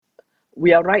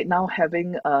We are right now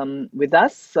having with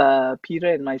us,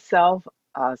 Peter and myself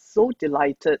are so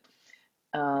delighted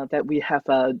that we have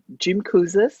Jim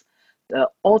Kouzes, the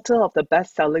author of the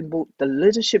best-selling book, The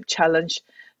Leadership Challenge,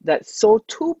 that sold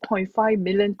 2.5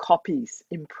 million copies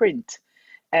in print,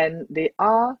 and they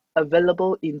are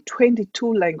available in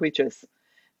 22 languages.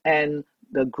 And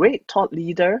the great thought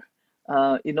leader,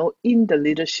 in the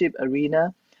leadership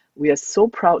arena, we are so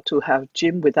proud to have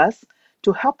Jim with us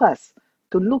to help us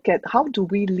to look at how do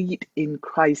we lead in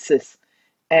crisis.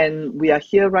 And we are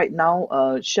here right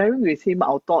now sharing with him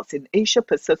our thoughts in Asia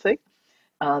Pacific.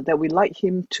 That we like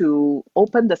him to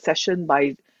open the session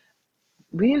by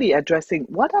really addressing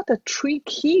what are the three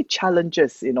key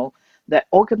challenges, that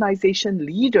organization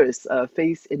leaders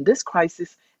face in this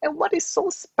crisis, and what is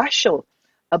so special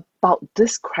about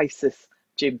this crisis,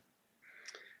 Jim.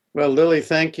 Well, Lily,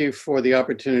 thank you for the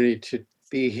opportunity to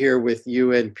be here with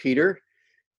you and Peter.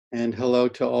 And hello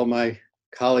to all my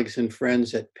colleagues and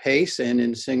friends at PACE and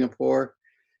in Singapore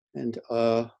and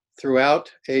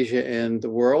throughout Asia and the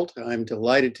world. I'm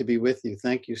delighted to be with you.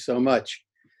 Thank you so much.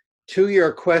 To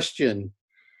your question,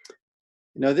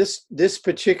 this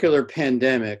particular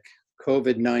pandemic,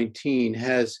 COVID-19,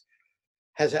 has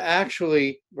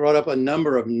actually brought up a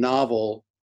number of novel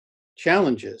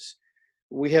challenges.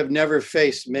 We have never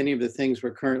faced many of the things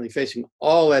we're currently facing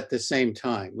all at the same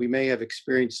time. We may have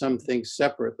experienced some things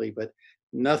separately, but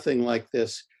nothing like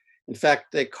this. In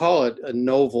fact, they call it a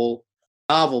novel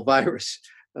virus.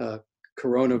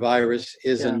 Coronavirus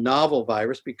is a Yeah. novel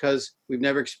virus because we've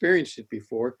never experienced it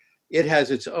before. It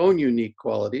has its own unique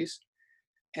qualities.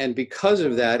 And because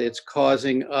of that, it's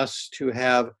causing us to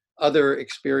have other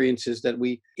experiences that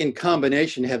we, in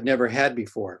combination, have never had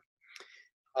before.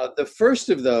 The first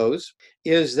of those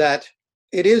is that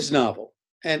it is novel.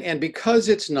 And because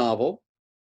it's novel,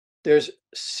 there's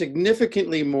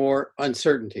significantly more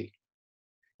uncertainty.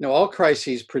 All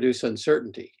crises produce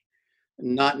uncertainty,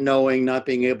 not knowing, not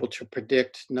being able to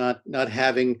predict, not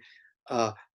having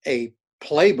a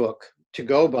playbook to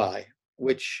go by,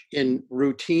 which in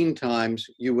routine times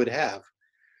you would have.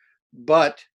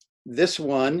 But this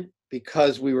one,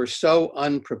 because we were so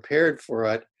unprepared for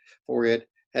it,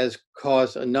 has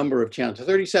caused a number of challenges.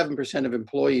 37% of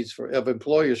employers,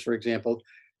 for example,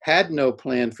 had no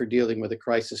plan for dealing with a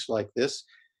crisis like this.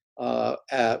 A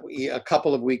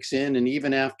couple of weeks in, and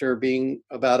even after being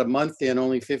about a month in,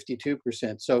 only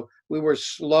 52%. So we were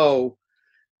slow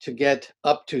to get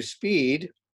up to speed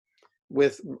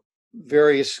with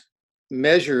various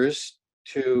measures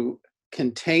to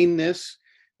contain this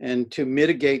and to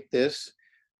mitigate this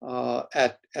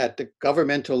at the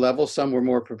governmental level. Some were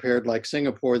more prepared, like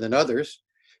Singapore, than others,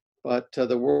 but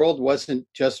the world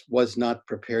was not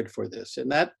prepared for this,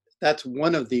 and that's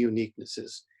one of the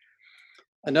uniquenesses.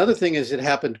 Another thing is it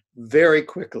happened very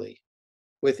quickly,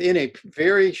 within a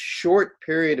very short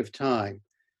period of time.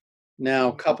 Now,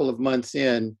 a couple of months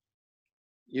in,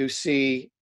 you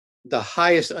see the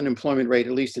highest unemployment rate,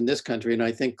 at least in this country, and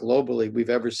I think globally, we've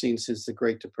ever seen since the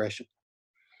Great Depression.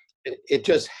 It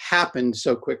just happened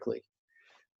so quickly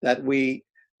that we're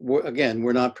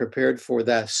not prepared for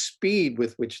the speed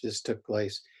with which this took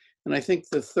place. And I think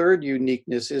the third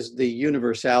uniqueness is the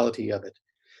universality of it.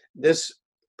 This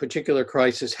particular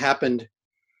crisis happened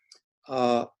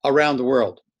around the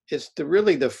world. It's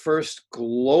really the first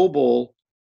global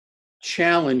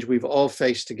challenge we've all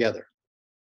faced together.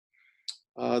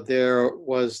 There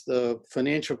was the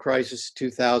financial crisis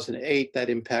 2008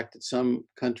 that impacted some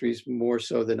countries more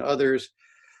so than others.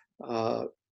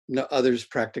 Others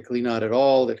practically not at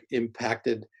all. That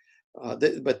impacted,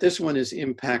 but this one is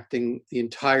impacting the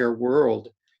entire world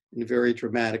in very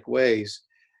dramatic ways.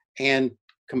 And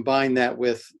combine that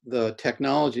with the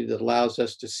technology that allows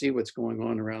us to see what's going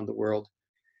on around the world,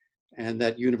 and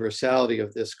that universality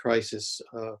of this crisis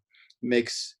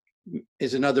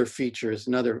is another feature, is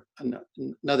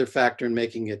another factor in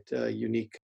making it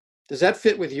unique. Does that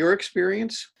fit with your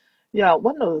experience? Yeah,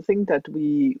 one of the things that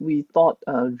we thought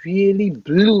really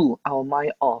blew our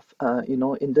mind off,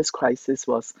 in this crisis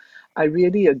was, I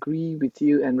really agree with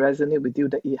you and resonate with you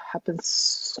that it happened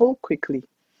so quickly,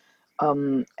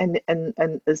 and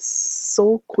it's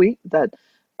so quick that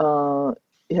uh,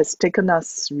 it has taken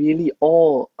us really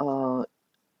all,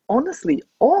 honestly,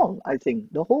 all, I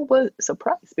think, the whole world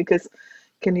surprised because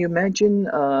can you imagine,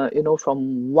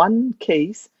 from one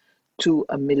case to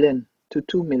a million to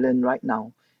 2 million right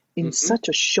now in Mm-hmm. such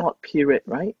a short period,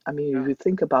 right? I mean, if Yeah. you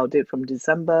think about it from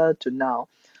December to now,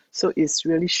 so it's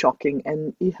really shocking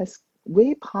and it has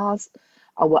way past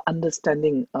our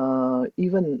understanding,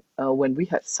 even when we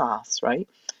had SARS, right?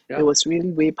 It Yeah. was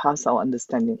really way past our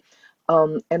understanding.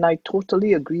 And I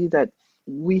totally agree that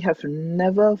we have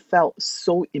never felt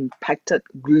so impacted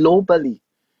globally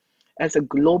as a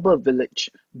global village,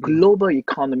 global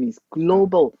economies,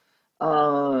 global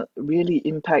really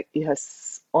impact. It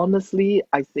has honestly,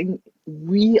 I think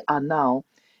we are now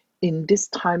in this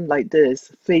time like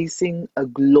this facing a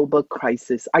global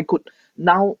crisis. I could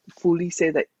now fully say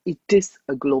that it is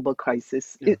a global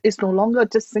crisis. Yeah. It's no longer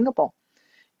just Singapore.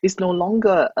 It's no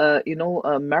longer,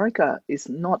 America. It's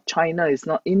not China. It's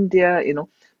not India.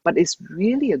 But it's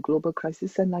really a global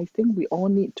crisis, and I think we all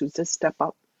need to just step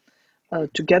up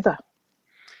together.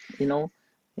 You know,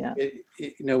 yeah,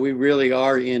 We really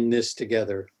are in this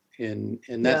together, and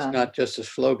that's yeah, not just a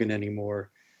slogan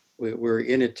anymore. We're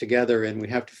in it together, and we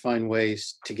have to find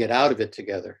ways to get out of it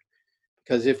together.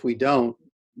 Because if we don't,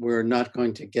 we're not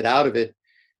going to get out of it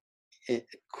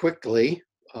quickly.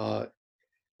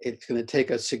 It's going to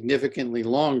take us significantly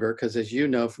longer because, as you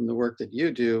know from the work that you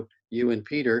do, you and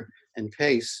Peter and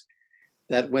Pace,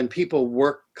 that when people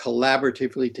work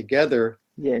collaboratively together,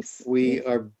 yes, we yes,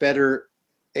 are better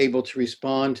able to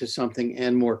respond to something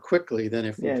and more quickly than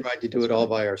if we yes. tried to do it That's all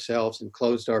right. by ourselves and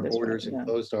closed our That's right. borders and Yeah.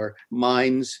 closed our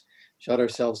minds, shut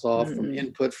ourselves off from Mm-mm.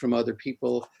 input from other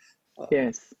people. Uh,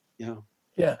 Yes. you know,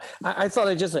 Yeah, I thought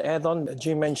I just add on.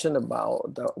 Jim mentioned about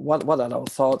what are our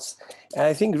thoughts, and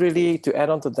I think really to add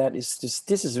on to that is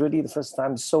this is really the first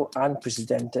time so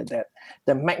unprecedented that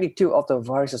the magnitude of the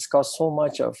virus has caused so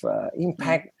much of Mm.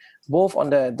 impact both on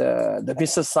the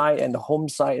business side and the home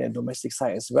side and domestic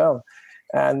side as well,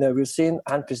 and we've seen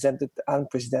unprecedented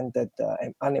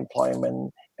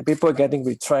unemployment and people getting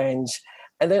retrenched.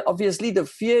 And then obviously the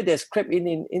fear that's crept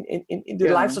into the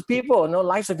lives Yeah. of people.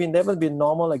 Lives have never been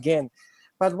normal again.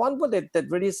 But one word that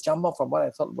really jumped off from what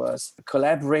I thought was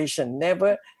collaboration.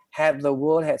 Never had the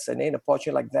world had an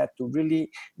opportunity like that to really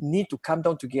need to come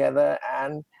down together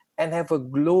and have a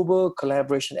global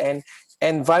collaboration.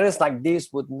 And virus like this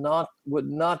would not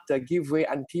give way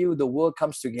until the world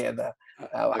comes together.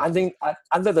 I, I think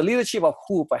under the leadership of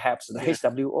who perhaps the yeah.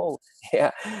 HWO,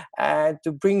 yeah, and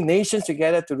to bring nations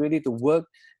together to really to work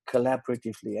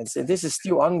collaboratively. And so this is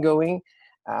still ongoing.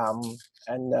 Um,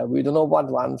 and we don't know what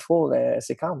will unfold as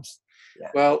it comes.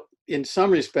 Yeah. Well, in some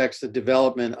respects, the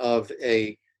development of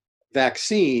a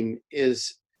vaccine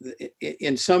is,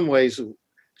 in some ways,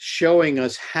 showing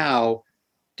us how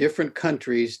different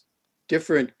countries,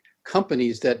 different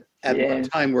companies that at one Yes.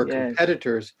 time were Yes.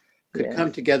 competitors could Yes.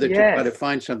 come together to try to Yes.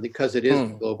 find something because it is a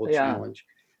global Yeah. challenge.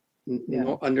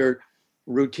 Yeah. Under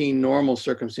routine, normal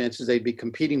circumstances, they'd be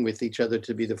competing with each other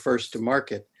to be the first to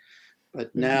market. But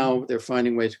Mm-hmm. now they're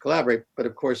finding ways to collaborate. But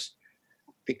of course,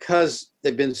 because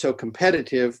they've been so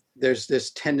competitive, there's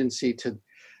this tendency to,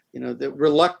 the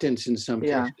reluctance in some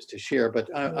Yeah. cases to share. But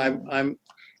Yeah. I'm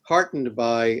heartened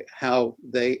by how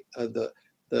the uh,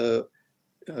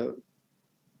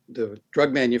 the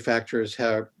drug manufacturers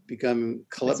have become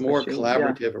more Especially. Yeah.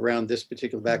 collaborative around this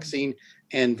particular Mm. vaccine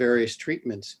and various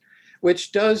treatments,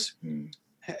 which does Mm.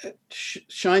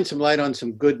 shine some light on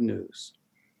some good news.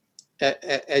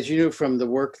 As you know from the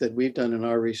work that we've done in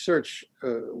our research,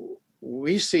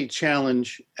 we see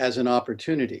challenge as an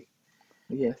opportunity.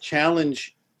 A Yes.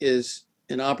 challenge is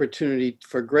an opportunity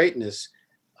for greatness.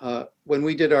 When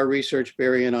we did our research,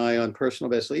 Barry and I, on personal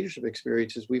best leadership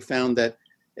experiences, we found that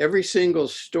every single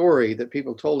story that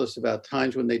people told us about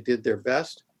times when they did their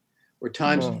best were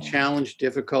times of Mm. challenge,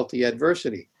 difficulty,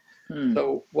 adversity. Mm.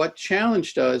 So what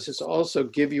challenge does is also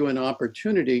give you an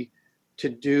opportunity to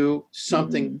do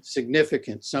something Mm.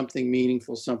 significant, something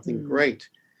meaningful, something Mm. great,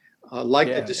 like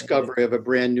the Yeah. Yeah. discovery of a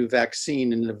brand new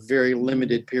vaccine in a very Mm.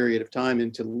 limited period of time,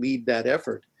 and to lead that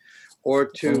effort, or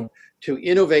to Mm. to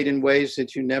innovate in ways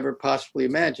that you never possibly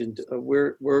imagined.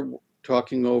 We're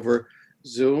talking over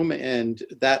Zoom, and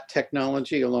that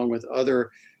technology, along with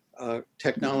other Mm.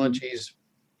 technologies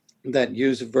that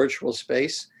use virtual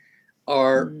space,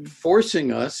 are Mm.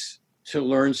 forcing us to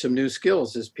learn some new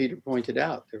skills, as Peter pointed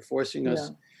out. They're forcing Yeah.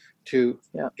 us to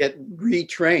Yeah. get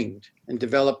retrained and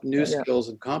develop new Yeah. skills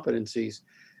and competencies.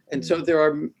 And so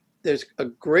Mm. there's a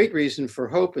great reason for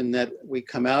hope in that we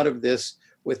come out of this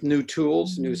with new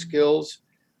tools, new Mm. skills,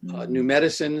 new Mm.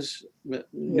 medicines, new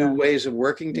Yeah. ways of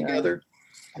working Yeah. together.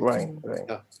 Right. Mm. Right.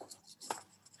 Uh,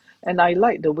 And I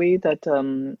like the way that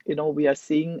we are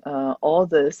seeing all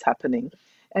this happening,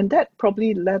 and that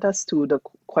probably led us to the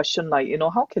question like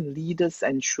how can leaders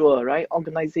ensure right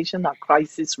organization are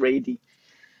crisis ready?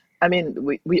 I mean,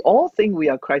 we all think we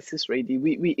are crisis ready.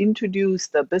 We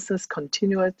introduced the business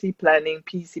continuity planning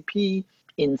 (PCP)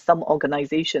 in some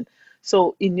organization.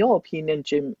 So, in your opinion,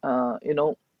 Jim,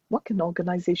 what can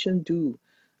organization do?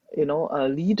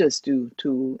 Leaders do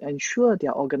to ensure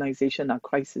their organization are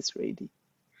crisis ready?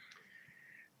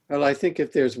 Well, I think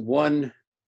if there's one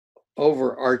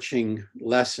overarching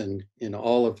lesson in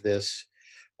all of this,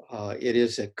 it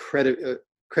is that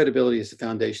credibility is the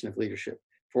foundation of leadership.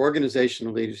 For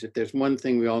organizational leaders, if there's one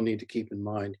thing we all need to keep in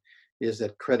mind, is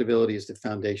that credibility is the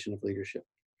foundation of leadership.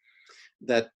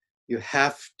 That you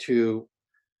have to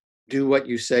do what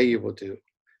you say you will do.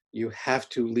 You have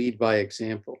to lead by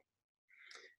example.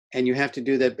 And you have to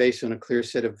do that based on a clear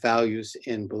set of values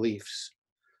and beliefs.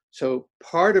 So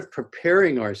part of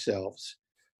preparing ourselves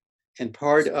and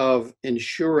part of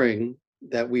ensuring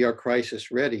that we are crisis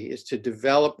ready is to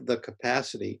develop the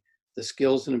capacity, the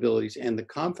skills and abilities, and the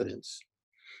confidence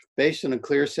based on a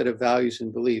clear set of values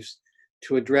and beliefs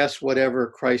to address whatever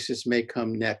crisis may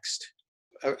come next.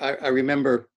 I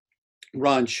remember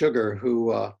Ron Sugar,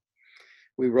 who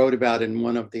we wrote about in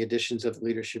one of the editions of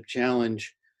Leadership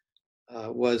Challenge,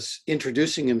 was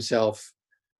introducing himself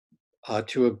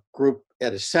to a group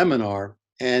at a seminar.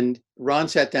 And Ron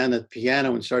sat down at the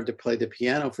piano and started to play the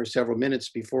piano for several minutes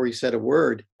before he said a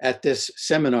word at this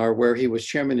seminar where he was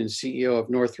chairman and CEO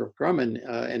of Northrop Grumman.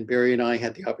 And Barry and I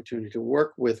had the opportunity to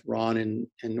work with Ron in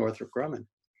Northrop Grumman.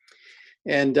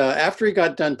 And after he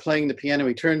got done playing the piano,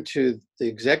 he turned to the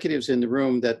executives in the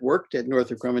room that worked at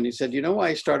Northrop Grumman. He said, "You know why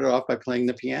I started off by playing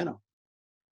the piano?"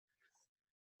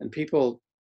 And people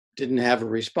didn't have a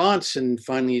response. And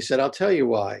finally he said, "I'll tell you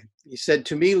why." He said,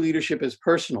 "To me, leadership is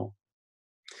personal.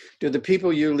 Do the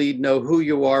people you lead know who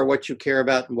you are, what you care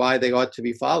about, and why they ought to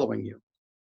be following you?"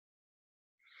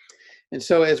 And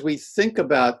so as we think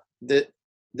about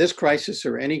this crisis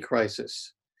or any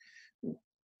crisis,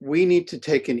 we need to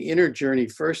take an inner journey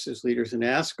first as leaders and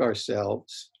ask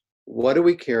ourselves, what do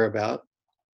we care about?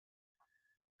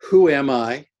 Who am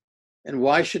I? And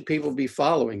why should people be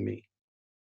following me?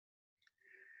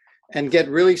 And get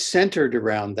really centered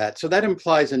around that. So that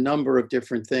implies a number of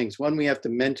different things. One, we have to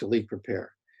mentally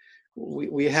prepare.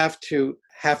 We have to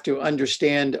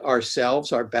understand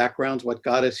ourselves, our backgrounds, what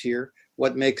got us here,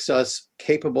 what makes us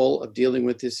capable of dealing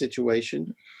with this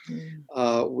situation.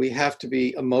 We have to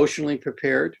be emotionally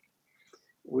prepared.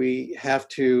 We have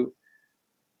to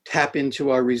tap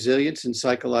into our resilience and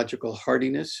psychological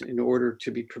hardiness in order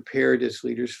to be prepared as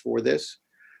leaders for this.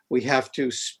 We have to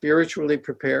spiritually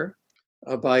prepare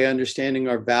by understanding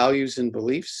our values and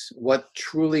beliefs, what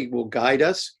truly will guide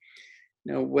us.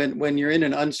 You know, when you're in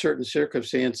an uncertain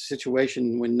circumstance,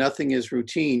 situation, when nothing is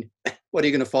routine, what are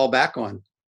you going to fall back on?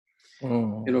 You're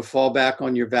going to fall back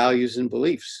on your values and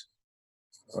beliefs.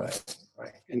 Right.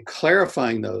 And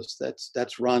clarifying those.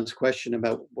 That's Ron's question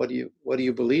about what do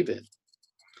you believe in?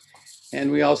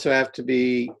 And we also have to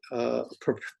be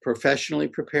professionally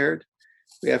prepared.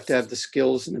 We have to have the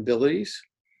skills and abilities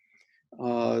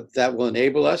that will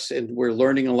enable us, and we're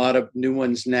learning a lot of new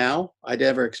ones now. I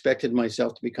never expected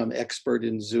myself to become expert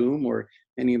in Zoom or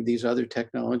any of these other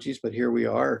technologies, but here we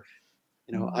are.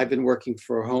 You know, I've been working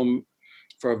for home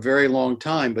for a very long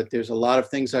time, but there's a lot of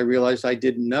things I realized I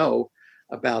didn't know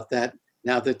about that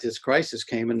now that this crisis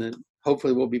came, and then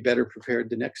hopefully we'll be better prepared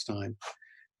the next time.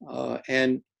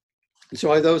 And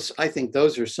so I think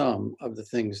those are some of the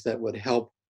things that would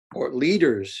help or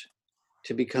leaders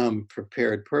to become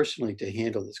prepared personally to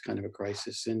handle this kind of a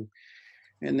crisis. And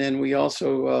then we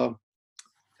also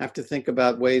have to think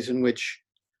about ways in which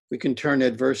we can turn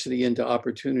adversity into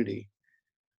opportunity.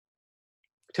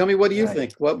 Tell me, what do you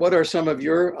think? What are some of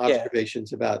your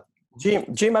observations about?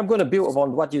 Jim, I'm going to build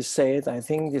upon what you said. I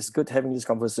think it's good having this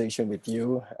conversation with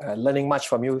you, learning much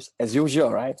from you as usual,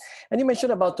 right? And you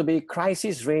mentioned about to be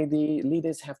crisis ready,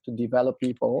 leaders have to develop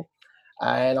people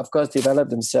and of course develop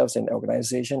themselves in the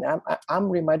organization. I'm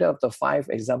reminded of the 5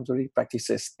 exemplary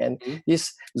practices, and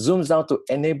this zooms down to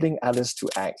enabling others to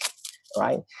act,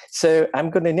 right? So I'm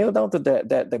going to nail down to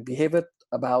the behavior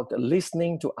about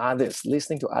listening to others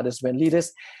when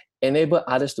leaders enable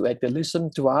others to act,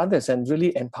 listen to others and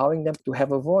really empowering them to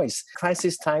have a voice.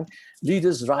 Crisis time,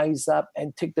 leaders rise up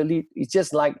and take the lead. It's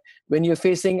just like when you're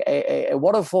facing a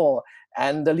waterfall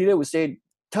and the leader will say,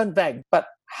 turn back. But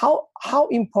how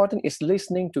important is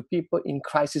listening to people in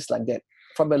crisis like that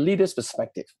from a leader's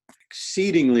perspective?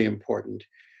 Exceedingly important.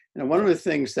 You know, one of the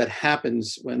things that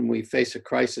happens when we face a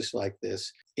crisis like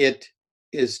this, it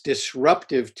is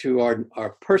disruptive to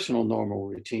our personal normal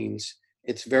routines.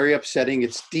 It's very upsetting.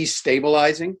 It's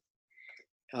destabilizing.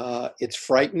 It's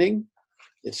frightening.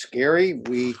 It's scary.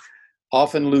 We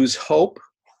often lose hope.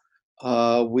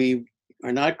 We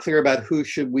are not clear about who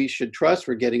we should trust.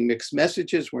 We're getting mixed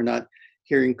messages. We're not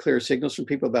hearing clear signals from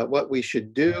people about what we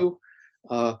should do,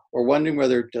 or wondering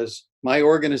whether does my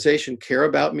organization care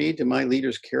about me? Do my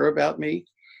leaders care about me?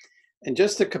 And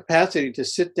just the capacity to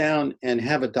sit down and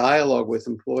have a dialogue with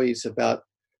employees about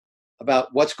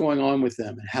about what's going on with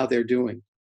them and how they're doing.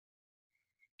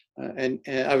 And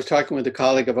I was talking with a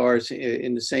colleague of ours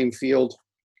in the same field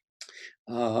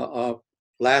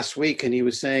last week, and he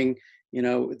was saying,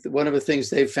 one of the things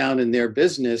they've found in their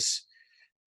business,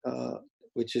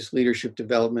 which is leadership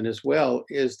development as well,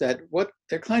 is that what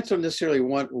their clients don't necessarily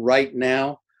want right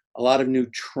now, a lot of new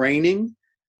training.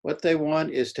 What they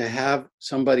want is to have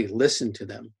somebody listen to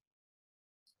them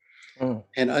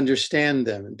and understand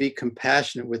them and be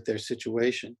compassionate with their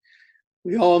situation.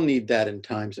 We all need that in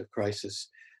times of crisis.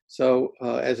 So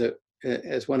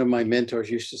as one of my mentors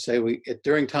used to say,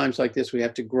 during times like this, we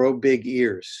have to grow big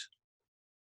ears.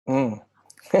 And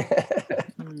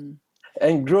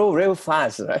grow real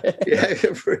fast, right? Yeah,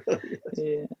 it really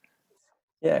is.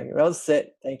 Yeah, well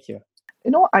said. Thank you.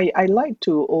 I like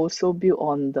to also build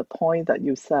on the point that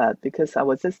you said, because I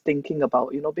was just thinking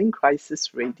about, being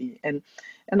crisis ready. And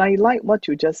I like what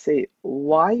you just say,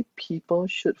 why people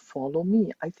should follow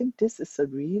me. I think this is a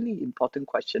really important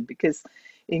question, because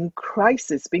in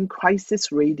crisis, being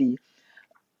crisis ready,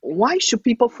 why should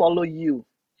people follow you?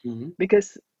 Mm-hmm.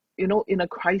 Because, in a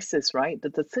crisis, right, the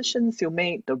decisions you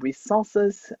make, the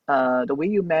resources, the way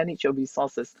you manage your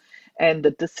resources, and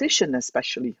the decision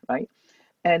especially, right?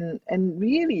 And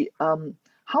really,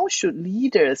 how should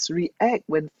leaders react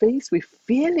when faced with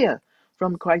failure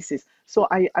from crisis? So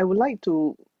I would like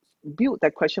to build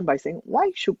that question by saying,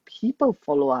 why should people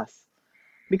follow us?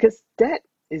 Because that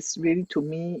is really, to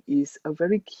me, is a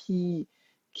very key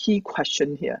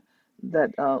question here.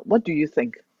 That what do you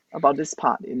think about this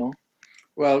part?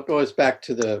 Well, it goes back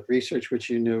to the research, which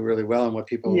you knew really well, and what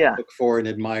people Yeah, look for and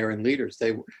admire in leaders.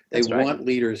 They that's right. want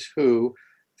leaders who,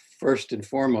 first and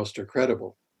foremost, are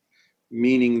credible,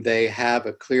 meaning they have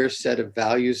a clear set of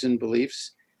values and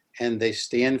beliefs, and they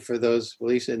stand for those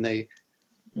beliefs, and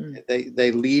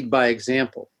they lead by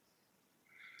example.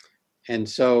 And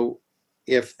so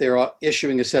if they're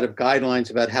issuing a set of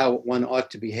guidelines about how one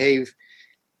ought to behave,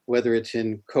 whether it's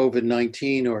in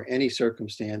COVID-19 or any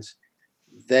circumstance,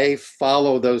 they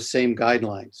follow those same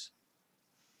guidelines.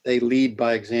 They lead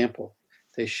by example.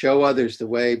 They show others the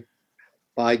way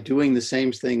by doing the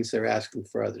same things they're asking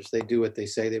for others. They do what they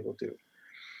say they will do.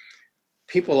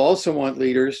 People also want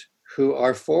leaders who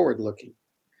are forward-looking.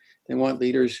 They want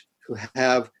leaders who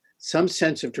have some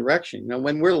sense of direction. Now,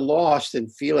 when we're lost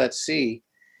and feel at sea,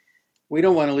 we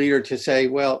don't want a leader to say,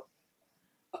 well,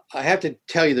 I have to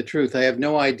tell you the truth, I have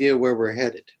no idea where we're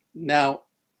headed. Now,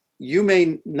 you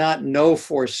may not know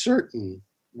for certain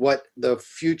what the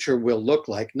future will look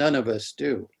like. None of us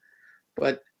do.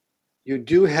 But you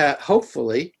do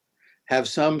hopefully have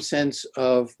some sense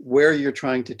of where you're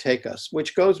trying to take us,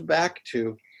 which goes back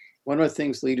to one of the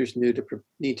things leaders need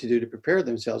to do to prepare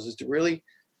themselves is to really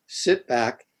sit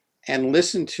back and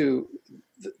listen to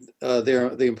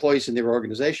the employees in their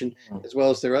organization, as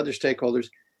well as their other stakeholders,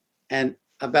 and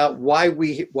about why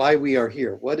we are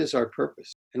here. What is our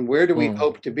purpose? And where do we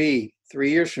hope to be 3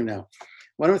 years from now?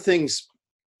 One of the things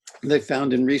they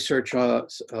found in research on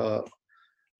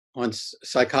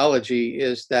psychology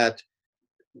is that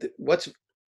what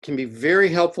can be very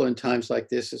helpful in times like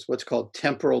this is what's called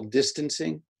temporal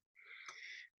distancing.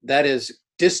 That is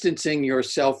distancing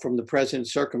yourself from the present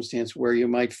circumstance where you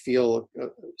might feel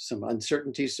some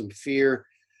uncertainty, some fear,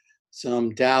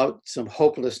 some doubt, some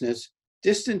hopelessness.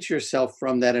 Distance yourself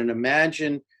from that and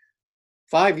imagine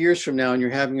 5 years from now and you're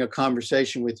having a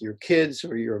conversation with your kids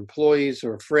or your employees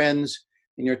or friends,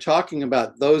 and you're talking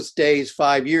about those days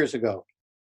 5 years ago.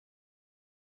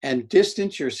 And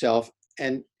distance yourself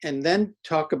and then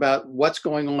talk about what's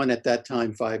going on at that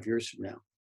time 5 years from now.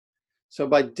 So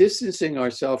by distancing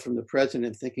ourselves from the present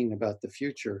and thinking about the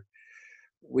future,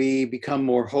 we become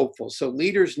more hopeful. So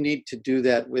leaders need to do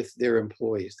that with their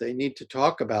employees. They need to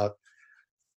talk about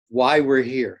why we're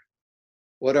here,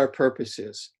 what our purpose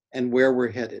is, and where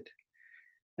we're headed.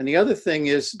 And the other thing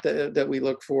is that we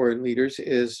look for in leaders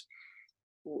is,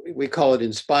 we call it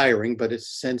inspiring, but it's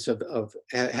a sense of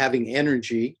having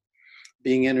energy,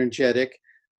 being energetic,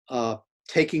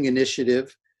 taking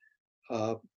initiative,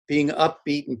 being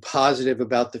upbeat and positive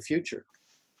about the future.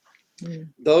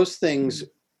 Those things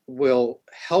will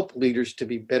help leaders to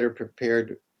be better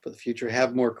prepared for the future,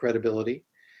 have more credibility,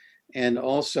 and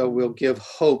also will give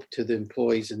hope to the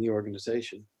employees in the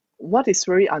organization. What is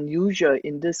very unusual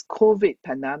in this COVID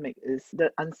pandemic is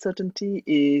the uncertainty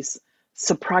is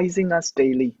surprising us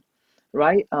daily,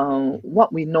 right?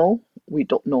 What we know, we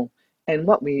don't know. And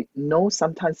what we know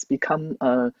sometimes become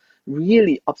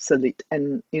really obsolete.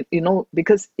 And,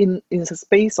 because in the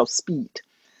space of speed.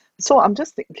 So I'm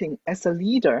just thinking, as a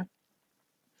leader,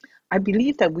 I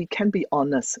believe that we can be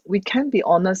honest. We can be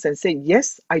honest and say,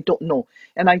 yes, I don't know.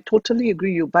 And I totally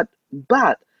agree with you.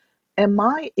 But am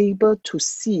I able to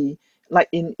see, like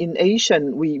in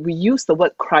Asian, we use the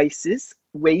word crisis,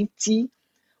 危机.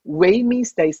 Wei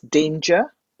means there is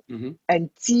danger, Hmm. and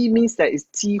机 means there is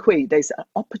机会, there is an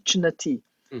opportunity.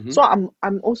 Hmm. So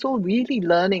I'm also really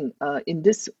learning in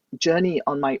this journey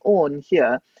on my own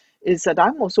here, is that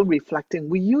I'm also reflecting.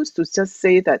 We used to just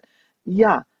say that,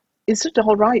 yeah, is it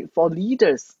all right for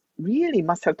leaders really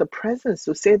must have the presence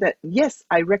to say that, yes,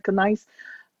 I reckon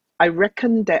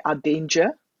there are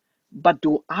danger, but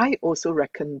do I also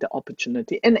reckon the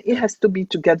opportunity? And it Yeah. has to be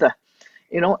together,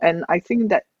 and I think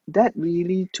that that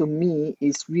really to me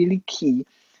is really key.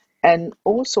 And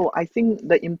also, I think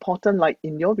the important, like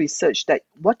in your research, that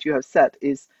what you have said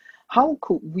is how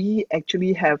could we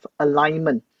actually have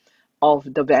alignment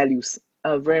of the values?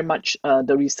 Very much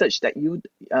the research that you,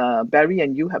 Barry,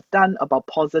 and you have done about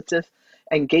positive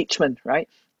engagement, right?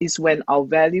 Is when our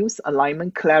values,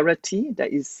 alignment, clarity, there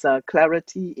is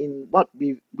clarity in what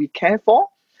we care for,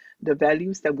 the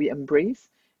values that we embrace,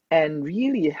 and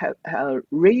really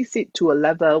raise it to a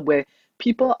level where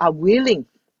people are willing.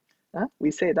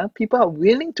 We say that people are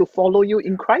willing to follow you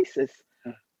in crisis,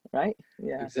 right?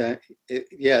 Yeah. Exactly.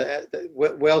 Yeah.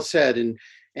 Well said.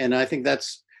 And I think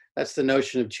that's the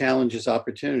notion of challenge is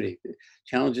opportunity.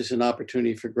 Challenge is an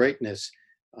opportunity for greatness.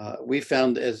 We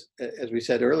found, as we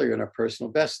said earlier in our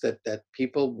personal best, that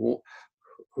people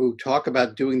who talk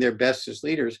about doing their best as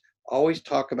leaders always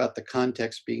talk about the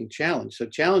context being challenged. So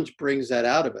challenge brings that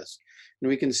out of us, and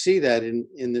we can see that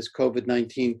in this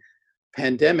COVID-19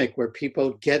 pandemic, where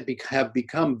people have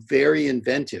become very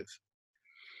inventive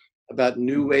about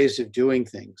new ways of doing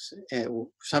things,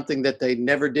 something that they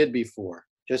never did before,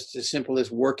 just as simple as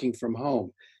working from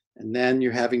home. And then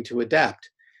you're having to adapt.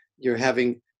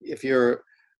 If you're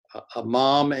a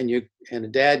mom and a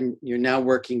dad, and you're now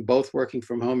both working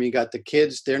from home, you got the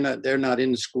kids, they're not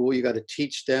in school, you got to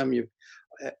teach them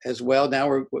as well.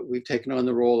 Now we've taken on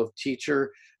the role of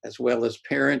teacher as well as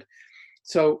parent.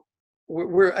 So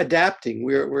we're adapting.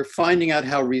 We're finding out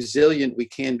how resilient we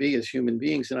can be as human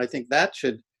beings, and I think that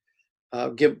should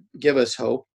give us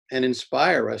hope and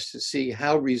inspire us to see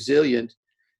how resilient,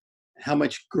 how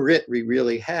much grit we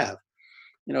really have.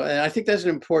 And I think that's an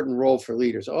important role for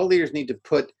leaders. All leaders need to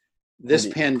put this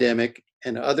pandemic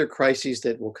and other crises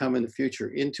that will come in the future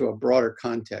into a broader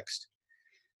context.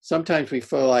 Sometimes we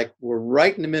feel like we're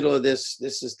right in the middle of this.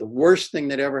 This is the worst thing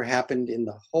that ever happened in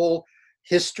the whole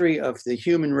history of the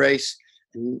human race.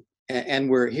 And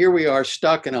we are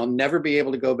stuck, and I'll never be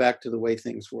able to go back to the way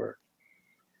things were.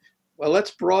 Well, let's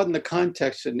broaden the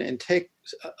context and take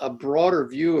a broader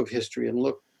view of history and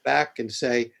look back and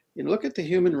say, look at the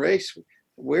human race,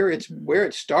 where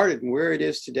it started and where it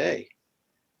is today.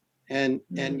 And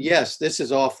yes, this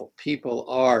is awful. People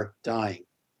are dying.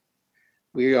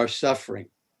 We are suffering.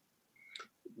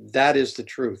 That is the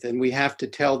truth. And we have to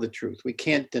tell the truth. We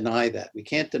can't deny that. We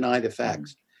can't deny the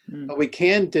facts. But we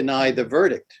can deny the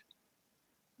verdict.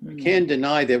 We can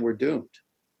deny that we're doomed.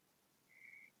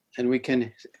 And we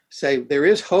can say there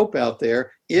is hope out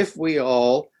there if we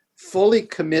all fully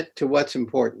commit to what's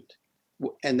important.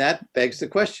 And that begs the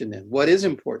question then, what is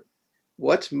important?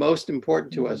 What's most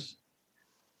important to us?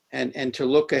 And to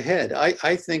look ahead.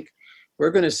 I think we're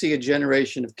going to see a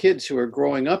generation of kids who are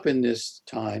growing up in this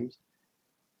time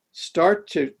start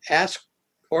to ask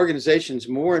organizations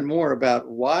more and more about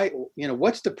why,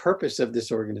 what's the purpose of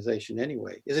this organization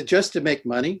anyway? Is it just to make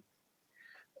money?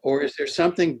 Or is there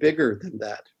something bigger than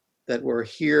that we're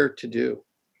here to do?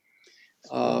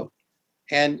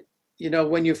 And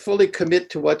when you fully commit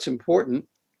to what's important,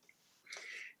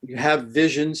 you have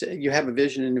visions, you have a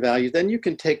vision and values, then you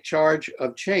can take charge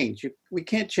of change. We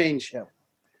can't change. Yeah.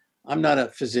 I'm not a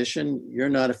physician. You're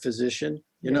not a physician.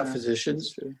 You're not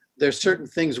physicians. There's certain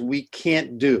things we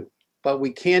can't do, but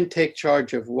we can take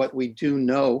charge of what we do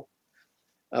know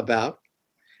about,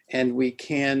 and we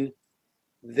can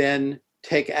then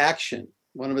take action.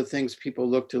 One of the things people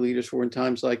look to leaders for in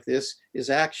times like this is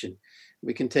action.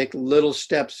 We can take little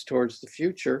steps towards the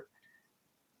future,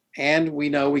 and we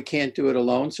know we can't do it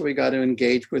alone, so we got to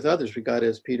engage with others. We got,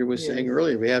 as Peter was saying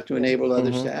earlier, we have to enable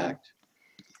others to act.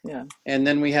 Yeah. And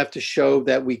then we have to show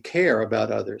that we care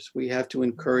about others. We have to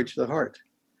encourage the heart.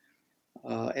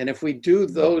 And if we do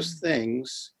those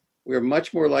things, we're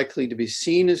much more likely to be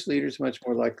seen as leaders, much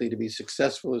more likely to be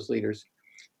successful as leaders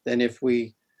than if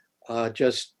we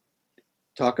just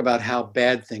talk about how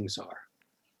bad things are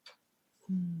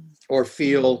or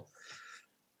feel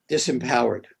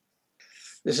disempowered.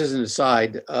 This is an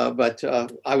aside, but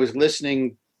I was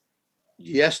listening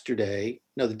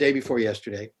the day before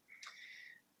yesterday,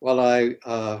 Well, I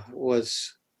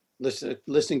was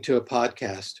listening to a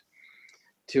podcast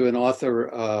to an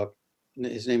author.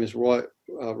 His name is Roy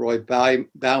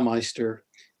Baumeister,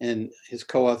 and his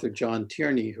co-author John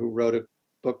Tierney, who wrote a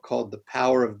book called The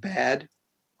Power of Bad,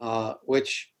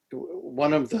 which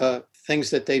one of the things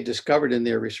that they discovered in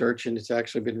their research, and it's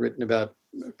actually been written about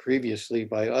previously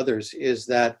by others, is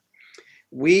that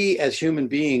we as human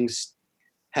beings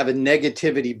have a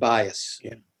negativity bias.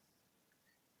 Yeah.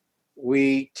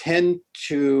 We tend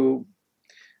to,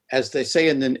 as they say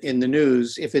in the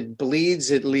news, if it bleeds,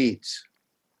 it leads.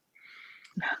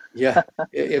 Yeah,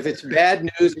 if it's bad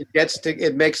news,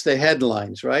 it makes the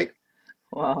headlines, right?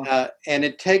 Wow. And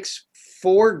it takes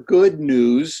 4 good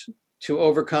news to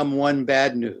overcome 1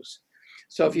 bad news.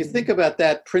 So if you think about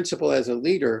that principle as a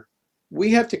leader, we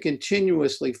have to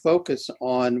continuously focus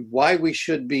on why we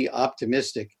should be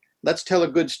optimistic. Let's tell a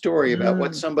good story about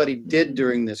what somebody did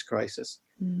during this crisis.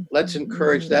 Let's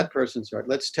encourage that person's heart.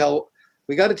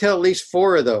 We got to tell at least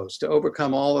 4 of those to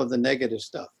overcome all of the negative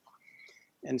stuff.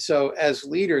 And so as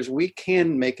leaders, we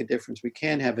can make a difference. We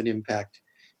can have an impact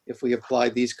if we apply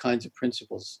these kinds of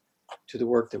principles to the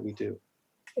work that we do.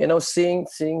 You know, seeing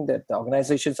that the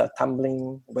organizations are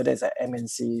tumbling, whether it's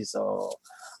MNCs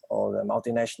or the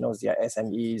multinationals, they are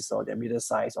SMEs or they're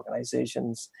middle-sized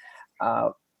organizations,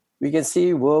 we can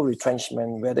see world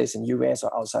retrenchment, whether it's in US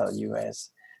or outside of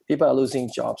US. People are losing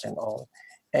jobs and all.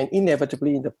 And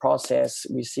inevitably in the process,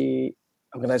 we see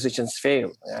organizations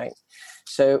fail, right?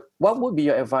 So what would be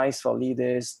your advice for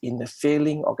leaders in the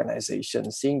failing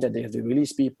organization, seeing that they have to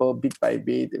release people bit by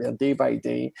bit, day by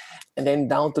day, and then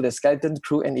down to the skeleton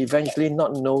crew and eventually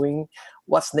not knowing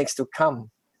what's next to come?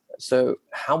 So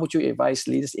how would you advise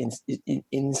leaders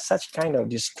in such kind of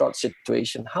distraught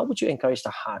situation? How would you encourage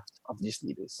the heart of these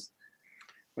leaders?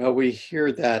 Well, we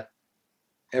hear that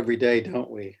every day, don't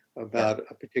we, about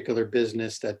a particular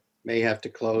business that may have to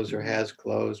close or has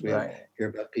closed. We hear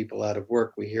about people out of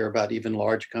work. We hear about even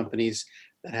large companies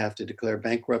that have to declare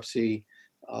bankruptcy.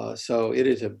 So it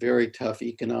is a very tough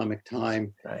economic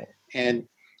time. Right. And,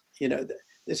 you know,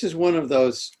 this is one of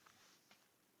those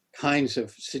kinds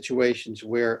of situations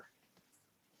where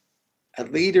a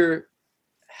leader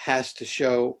has to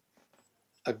show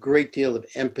a great deal of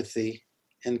empathy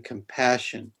and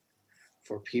compassion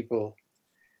for people.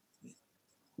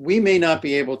 We may not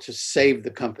be able to save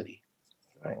the company.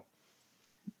 Right.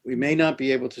 We may not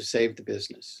be able to save the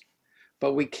business,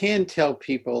 but we can tell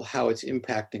people how it's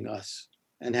impacting us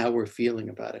and how we're feeling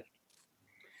about it.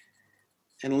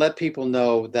 And let people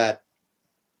know that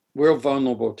we're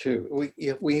vulnerable too.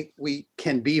 We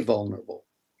can be vulnerable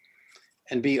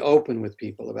and be open with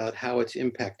people about how it's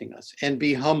impacting us and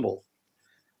be humble.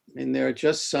 I mean, there are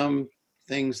just some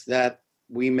things that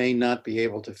we may not be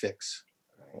able to fix.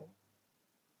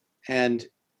 And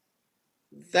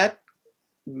that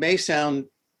may sound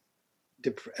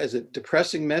as a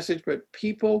depressing message, but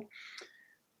people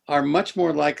are much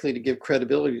more likely to give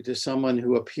credibility to someone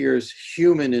who appears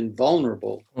human and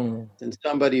vulnerable than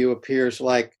somebody who appears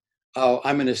like, oh,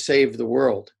 I'm going to save the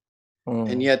world.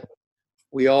 And yet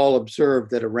we all observe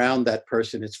that around that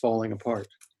person, it's falling apart.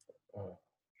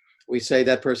 We say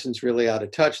that person's really out of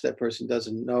touch. That person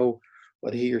doesn't know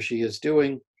what he or she is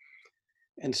doing.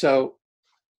 And so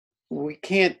we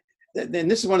can't, and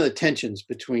this is one of the tensions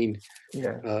between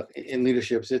in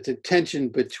leaderships. It's a tension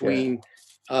between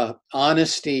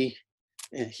honesty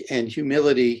and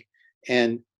humility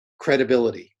and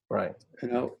credibility. Right. You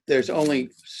know, there's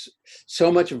only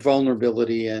so much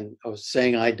vulnerability and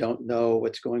saying I don't know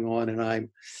what's going on, and I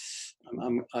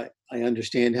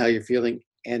understand how you're feeling,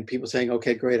 and people saying,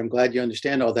 okay, great, I'm glad you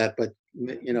understand all that, but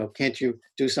you know, can't you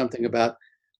do something about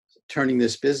turning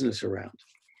this business around?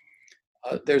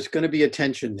 There's going to be a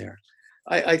tension there.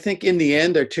 I think in the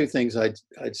end, there are 2 things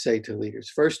I'd say to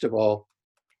leaders. First of all,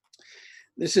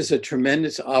 this is a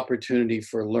tremendous opportunity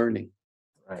for learning.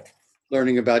 Right.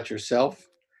 Learning about yourself,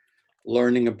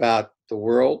 learning about the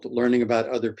world, learning about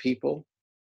other people.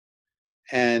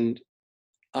 And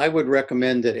I would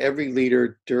recommend that every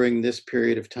leader during this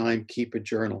period of time keep a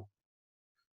journal.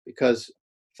 Because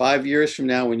 5 years from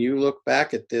now, when you look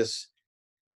back at this,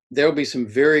 there'll be some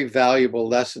very valuable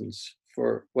lessons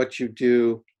for what you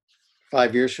do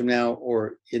 5 years from now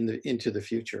or into the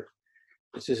future.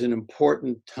 This is an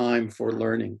important time for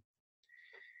learning.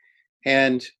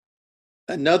 And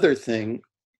another thing,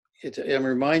 I'm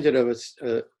reminded of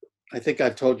I think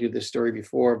I've told you this story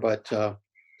before, but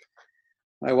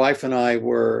my wife and I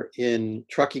were in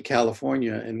Truckee,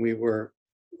 California, and we were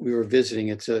visiting.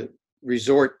 It's a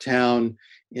resort town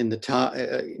in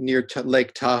the near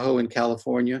Lake Tahoe in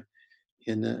California,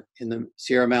 in the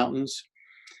Sierra Mountains,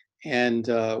 and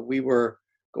we were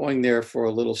going there for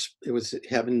a little, it was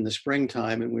happening in the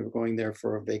springtime, and we were going there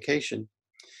for a vacation.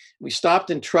 We stopped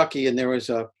in Truckee, and there was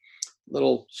a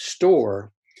little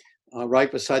store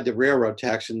right beside the railroad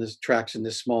tracks in this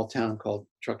small town called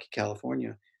Truckee,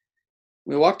 California.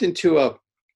 We walked into a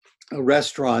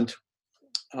restaurant,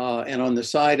 and on the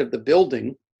side of the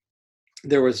building,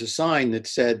 there was a sign that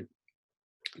said,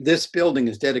 "This building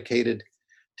is dedicated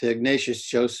to Ignatius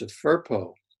Joseph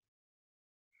Firpo."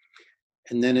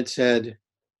 And then it said,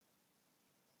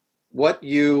 "What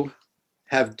you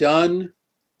have done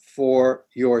for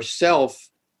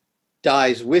yourself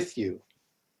dies with you.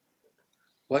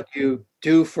 What you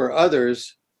do for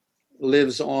others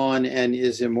lives on and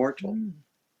is immortal."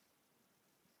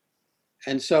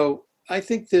 And so I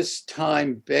think this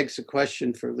time begs a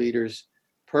question for leaders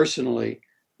personally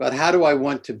about, how do I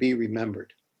want to be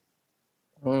remembered?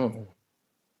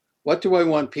 What do I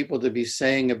want people to be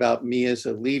saying about me as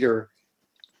a leader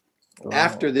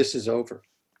after this is over?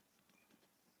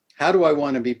 How do I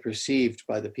want to be perceived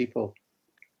by the people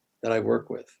that I work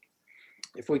with?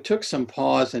 If we took some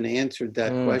pause and answered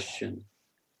that question,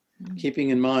 keeping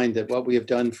in mind that what we have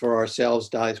done for ourselves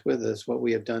dies with us, what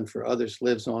we have done for others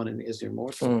lives on and is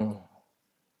immortal,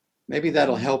 maybe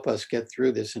that'll help us get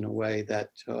through this in a way that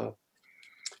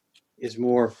is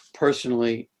more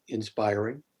personally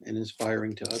inspiring and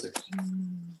inspiring to others.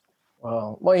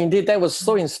 Wow. Well, indeed, that was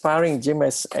so inspiring, Jim.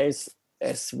 As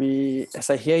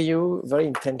I hear you very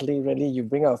intently, really, you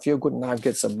bring out a few good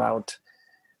nuggets about,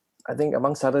 I think,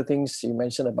 amongst other things, you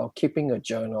mentioned about keeping a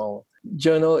journal.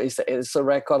 Journal is a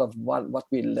record of what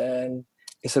we learn.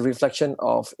 It's a reflection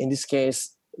of, in this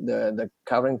case, the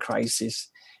current crisis.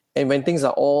 And when things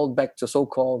are all back to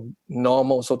so-called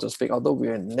normal, so to speak, although we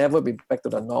will never be back to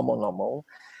the normal,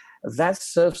 that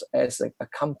serves as a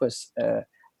compass,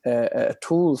 a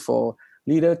tool for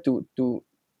leader to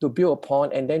build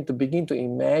upon, and then to begin to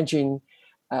imagine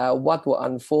what will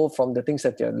unfold from the things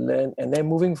that they have learned, and then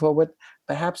moving forward,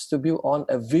 perhaps to build on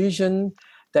a vision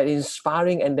that is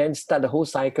inspiring, and then start the whole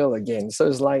cycle again. So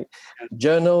it's like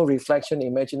journal, reflection,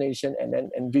 imagination, and then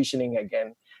envisioning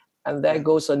again. And there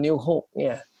goes a new hope.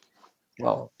 Yeah.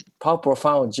 Wow. How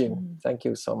profound, Jim. Thank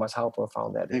you so much. How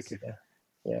profound that is.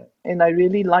 Yeah. And I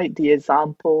really like the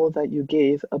example that you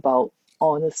gave about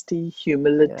honesty,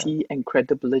 humility, and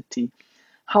credibility.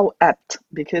 How apt,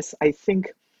 because I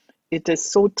think it is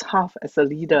so tough as a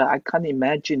leader. I can't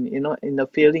imagine, in a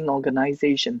failing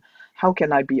organization, how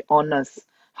can I be honest?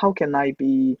 How can I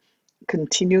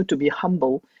continue to be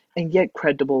humble and yet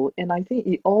credible? And I think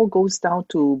it all goes down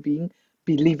to being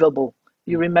believable.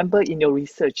 You remember in your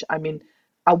research, I mean,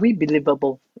 are we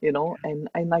believable? And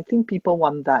I think people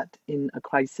want that in a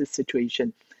crisis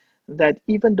situation, that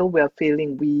even though we are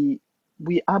failing, we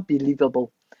are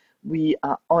believable. We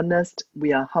are honest,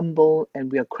 we are humble,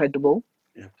 and we are credible.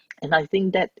 And I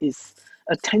think that is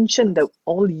a tension that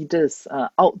all leaders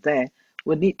out there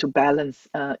will need to balance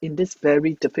in this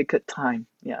very difficult time.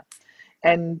 Yeah.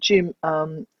 And Jim,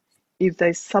 if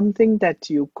there's something that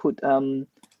you could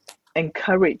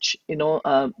encourage,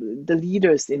 the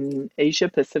leaders in Asia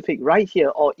Pacific right here,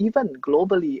 or even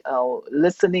globally,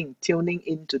 listening, tuning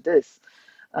into this,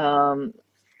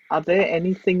 are there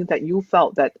anything that you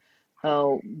felt that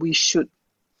we should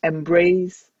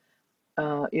embrace,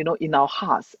 in our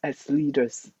hearts as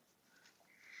leaders?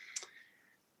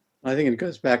 I think it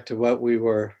goes back to what we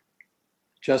were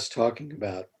just talking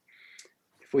about.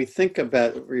 If we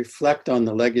reflect on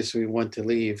the legacy we want to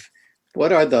leave,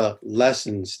 what are the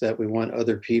lessons that we want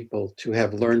other people to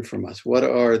have learned from us? What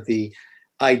are the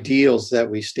ideals that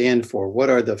we stand for? What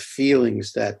are the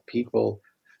feelings that people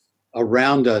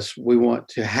around us we want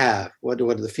to have? What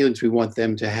are the feelings we want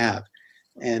them to have?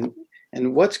 And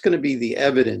what's going to be the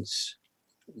evidence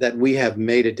that we have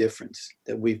made a difference,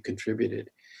 that we've contributed?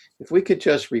 If we could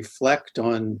just reflect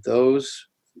on those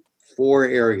 4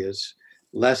 areas: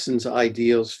 lessons,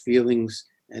 ideals, feelings,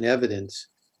 and evidence.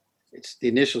 It's the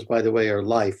initials, by the way, are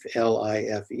LIFE,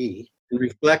 LIFE. And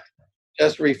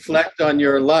reflect on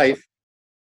your life.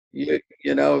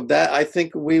 That I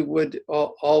think we would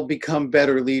all become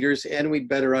better leaders, and we'd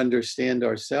better understand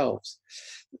ourselves.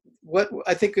 What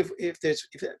I think, if there's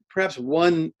perhaps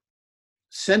one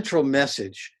central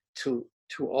message to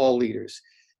all leaders,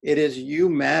 it is: you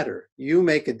matter. You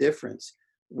make a difference.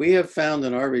 We have found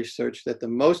in our research that the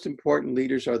most important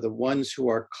leaders are the ones who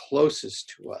are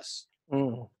closest to us.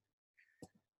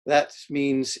 That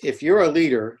means if you're a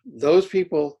leader, those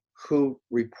people who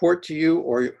report to you,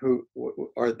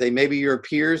 or they may be your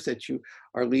peers that you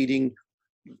are leading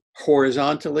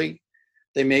horizontally,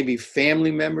 they may be family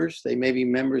members, they may be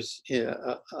members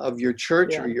of your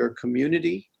church or your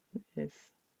community. Yes.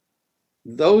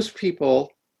 Those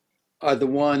people are the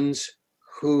ones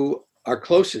who are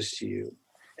closest to you,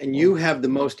 and you have the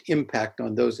most impact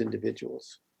on those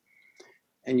individuals.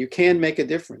 And you can make a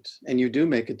difference, and you do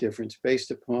make a difference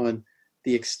based upon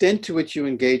the extent to which you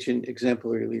engage in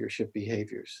exemplary leadership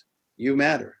behaviors. You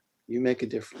matter. You make a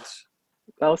difference.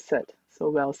 Well said. So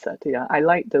well said. Yeah, I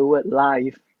like the word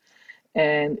live,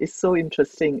 and it's so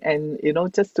interesting. And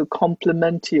just to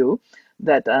compliment you,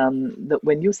 that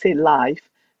when you say live,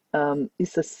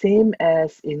 it's the same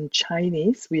as in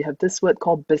Chinese. We have this word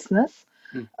called business.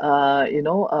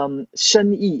 Mm.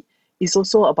 生意 is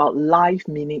also about life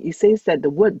meaning. It says that the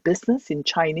word business in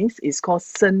Chinese is called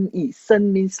生意.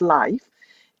 生 means life,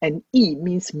 and 意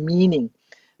means meaning.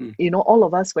 Mm. All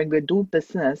of us, when we do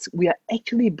business, we are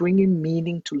actually bringing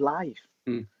meaning to life.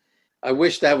 Mm. I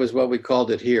wish that was what we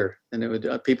called it here, and it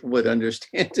would people would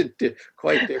understand it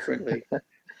quite differently.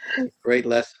 Great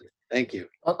lesson. Thank you.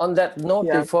 On that note,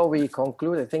 Yeah. before we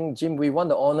conclude, I think, Jim, we want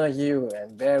to honor you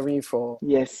and Barry for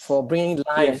Yes. bringing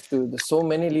life Yes. to so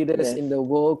many leaders Yes. in the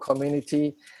world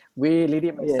community. We, Lily,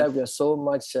 Yes. myself, we are so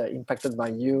much impacted by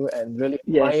you and really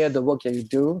Yes. admire the work that you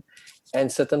do. And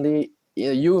certainly,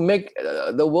 you make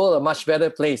the world a much better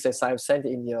place, as I've said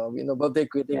in your birthday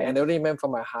greeting. Yes. And I really meant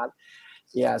from my heart.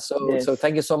 Yeah, so Yes.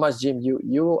 thank you so much, Jim.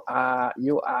 You are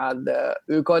the,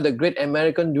 we call it the great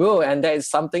American duo, and that is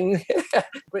something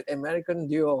great American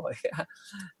duo.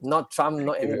 Not Trump,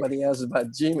 not anybody else,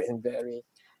 but Jim and Barry.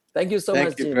 Thank you so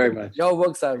much, Thank you Jim. very much. Your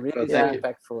works are really Well, so thank you.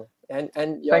 impactful,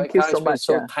 and your Thank you so encouragement is much.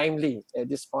 so Yeah. timely at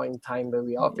this point in time where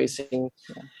we are Yes. facing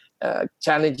Yeah.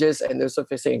 challenges and also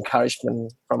facing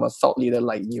encouragement from a thought leader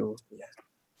like you. Yeah.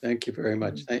 Thank you very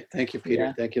much. Thank you, Peter.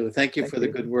 Yeah. Thank you. Thank you Thank for the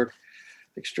you. good work,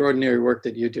 extraordinary work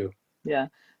that you do. Yeah.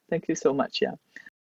 Thank you so much. Yeah.